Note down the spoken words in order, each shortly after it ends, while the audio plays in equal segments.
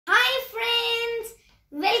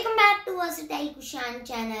Versatile Kushan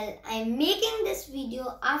channel. I am making this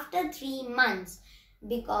video after 3 months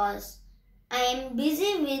because I am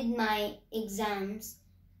busy with my exams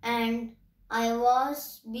and I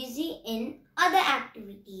was busy in other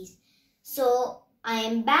activities. So I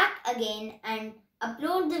am back again and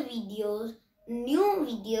upload the new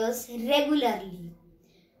videos regularly.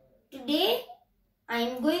 Today I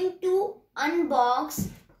am going to unbox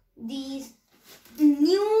these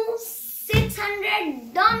new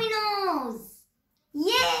 600 Dominoes.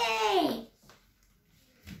 Yay!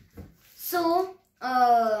 So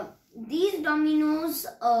these Dominoes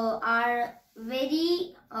are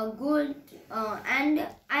very good and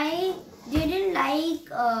I didn't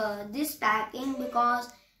like this packing because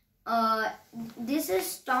this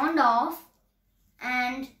is turned off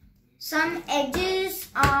and some edges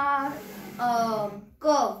are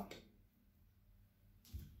curved.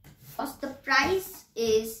 The price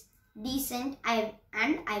is decent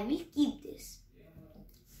and I will keep this.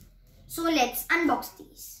 So let's unbox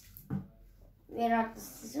these. Where are the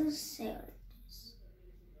scissors? Here it is.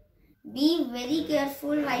 Be very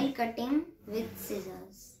careful while cutting with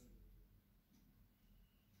scissors.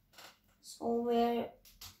 So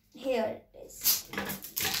here it is.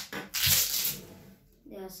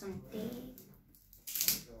 There's some tape.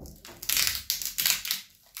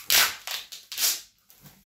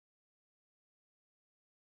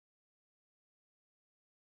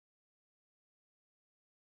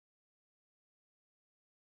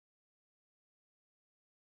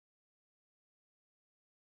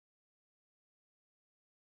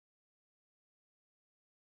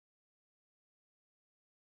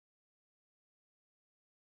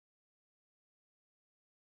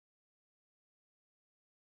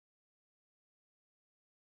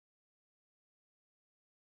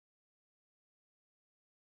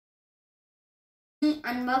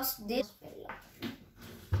 Unbox this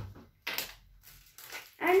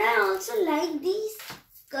and I also like these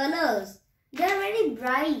colors. They are very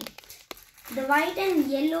bright. The white and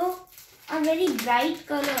yellow are very bright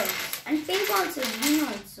colors, and pink also, green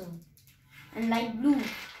also, and light blue.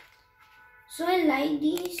 So I like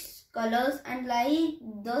these colors and like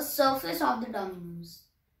the surface of the Dominoes.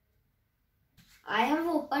 I have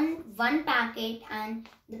opened one packet and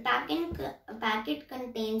the packet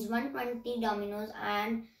contains 120 Dominoes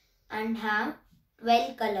and have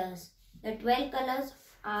 12 colors. The 12 colors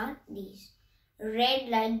are these: red,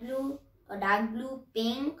 light blue, dark blue,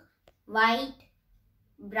 pink, white,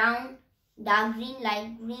 brown, dark green,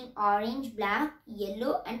 light green, orange, black,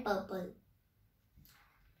 yellow and purple.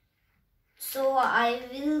 So I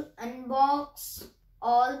will unbox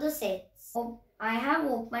all the sets. I have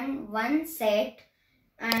opened one set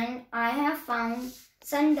and I have found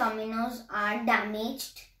some Dominoes are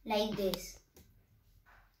damaged like this.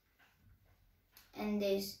 And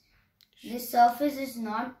this surface is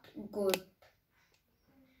not good.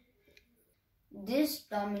 This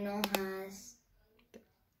domino has,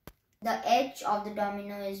 the edge of the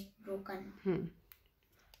domino is broken.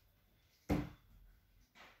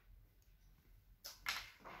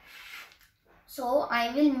 So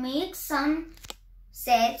I will make some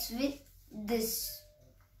sets with this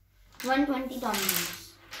 120 Dominoes.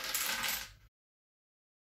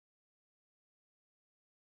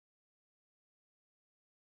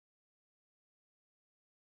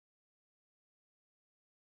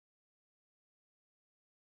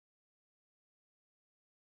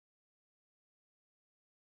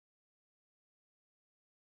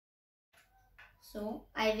 So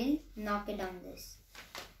I will knock it on this.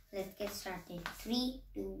 Let's get started. 3,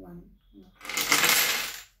 2, 1.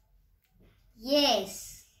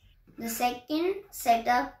 Yes. The second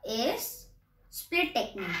setup is split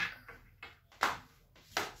technique.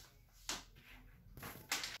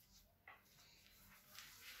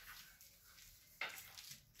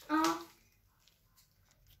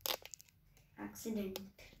 Accident.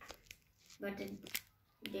 But it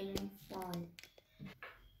didn't fall.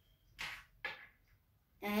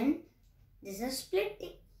 And this is split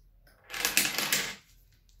technique.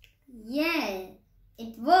 Yeah,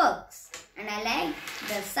 it works and I like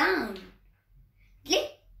the sound.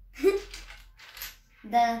 Click.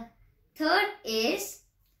 The third is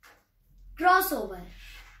crossover.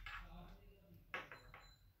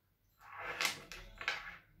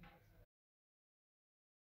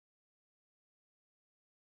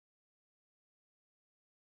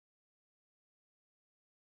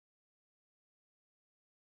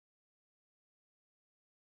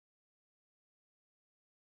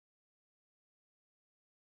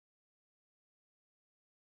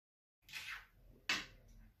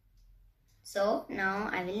 So now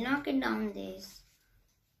I will knock it down this.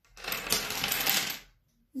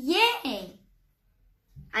 Yay!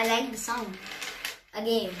 I like the sound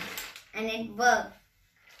again, and it worked.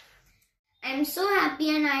 I'm so happy,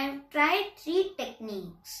 and I have tried 3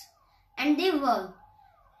 techniques and they work.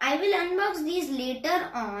 I will unbox these later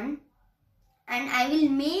on, and I will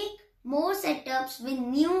make more setups with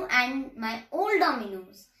new and my old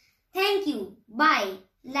Dominoes. Thank you. Bye.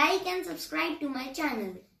 Like and subscribe to my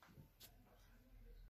channel.